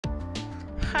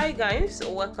Hi guys,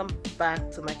 welcome back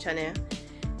to my channel.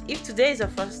 If today is your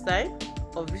first time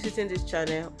of visiting this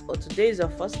channel, or today is your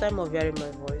first time of hearing my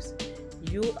voice,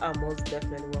 you are most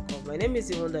definitely welcome. My name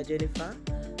is Ihunda Jennifer,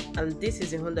 and this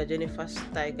is Ihunda Jennifer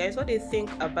Style. Guys, what do you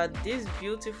think about this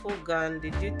beautiful gown? The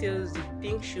details, the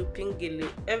pink shoe, pink gele,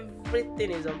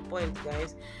 everything is on point,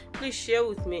 guys. Please share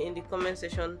with me in the comment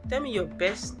section. Tell me your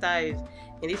best styles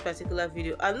in this particular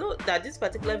video. I know that this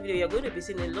particular video you're going to be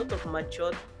seeing a lot of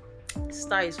matured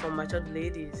styles from matured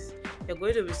ladies. You're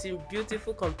going to be seeing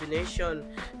beautiful combination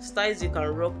styles you can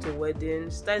rock to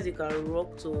weddings, styles you can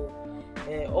rock to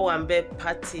Owambe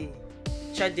party,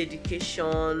 child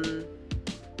dedication,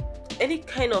 any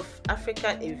kind of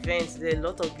African events. There are a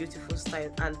lot of beautiful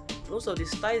styles, and most of the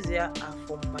styles there are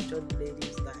for matured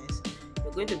ladies, guys.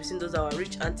 You're going to be seeing those are our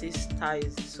rich auntie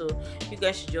styles, so you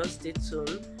guys should just stay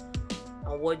tuned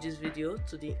and watch this video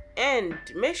to the end.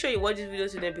 Make sure you watch this video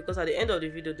to the end, because at the end of the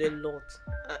video there are lots.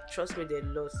 Trust me, there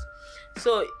are lots.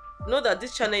 So know that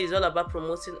this channel is all about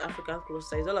promoting African clothes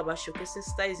style. It's all about showcasing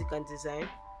styles you can design.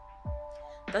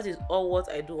 That is all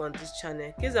what I do on this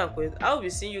channel. Kids and queens, I will be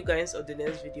seeing you guys on the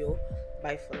next video.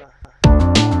 Bye for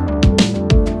now.